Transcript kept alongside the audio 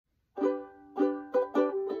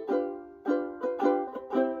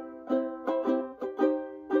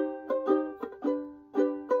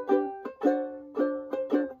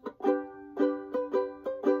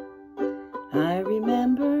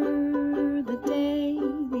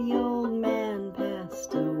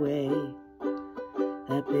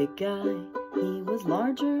big guy, he was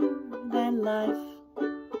larger than life.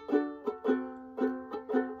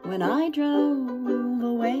 When I drove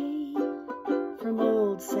away from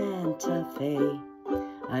old Santa Fe,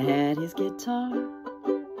 I had his guitar,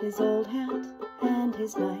 his old hat, and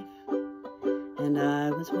his knife, and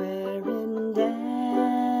I was wearing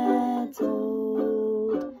Dad's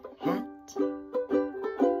old hat.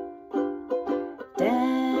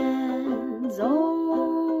 Dad's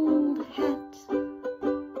old hat,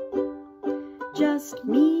 just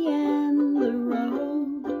me and the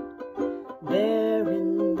road,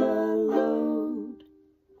 bearing the load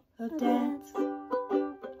of Dad's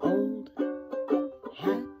old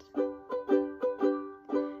hat.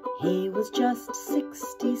 He was just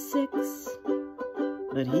 66,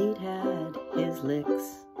 but he'd had his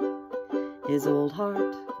licks. His old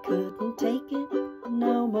heart couldn't take it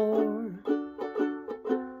no more.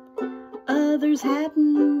 Others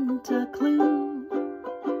hadn't a clue,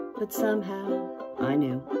 but somehow I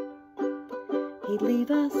knew he'd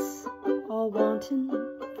leave us all wanting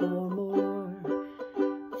for more.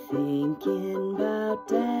 Thinking about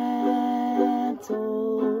Dad's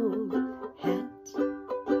old hat,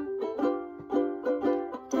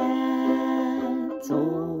 Dad's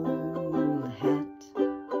old hat,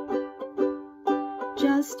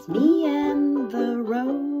 just me and the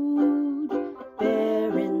road,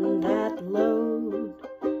 bearing that load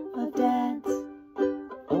of Dad's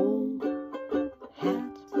old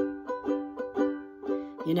hat.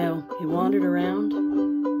 You know, he wandered around,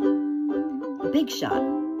 a big shot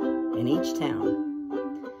in each town,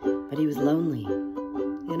 but he was lonely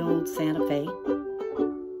in old Santa Fe.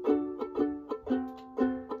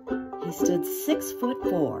 He stood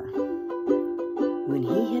 6'4". When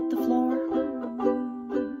he hit the floor,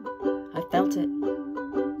 I felt it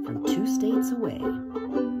from 2 states away.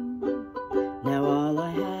 Now all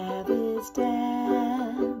I have is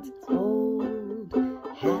Dad's old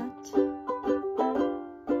hat,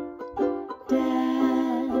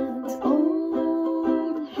 Dad's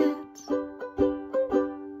old hat,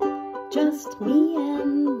 just me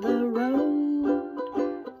and the road,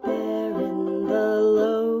 bearing the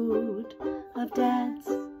load of Dad's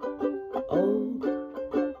old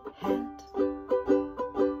hat.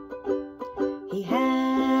 He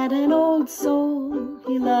had an old soul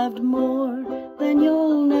he loved more than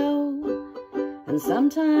you'll know, and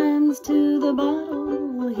sometimes to the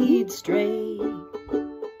bottle he'd stray.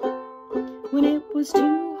 When it was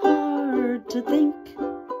too hard to think,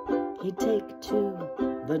 he'd take to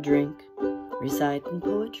the drink, reciting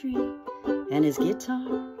poetry, and his guitar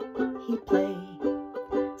he'd play.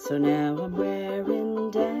 So now I'm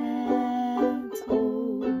wearing Dad's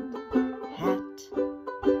old hat,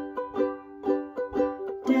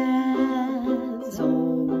 Dad's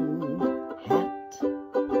old hat,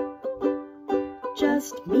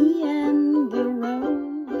 just me and the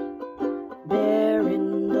road,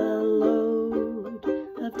 bearing the load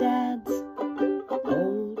of Dad's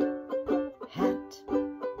old hat.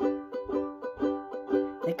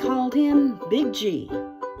 They called him Big G,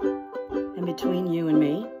 and between you and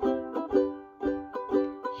me,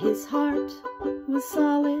 his heart was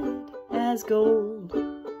solid as gold.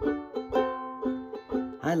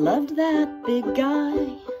 I loved that big guy,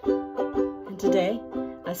 and today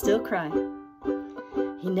I still cry.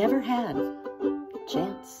 He never had a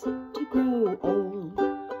chance to grow old,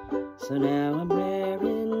 so now I'm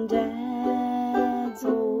wearing Dad's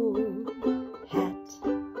old hat,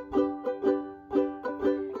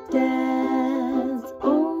 Dad's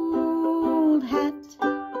old hat,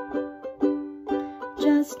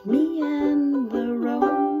 just me and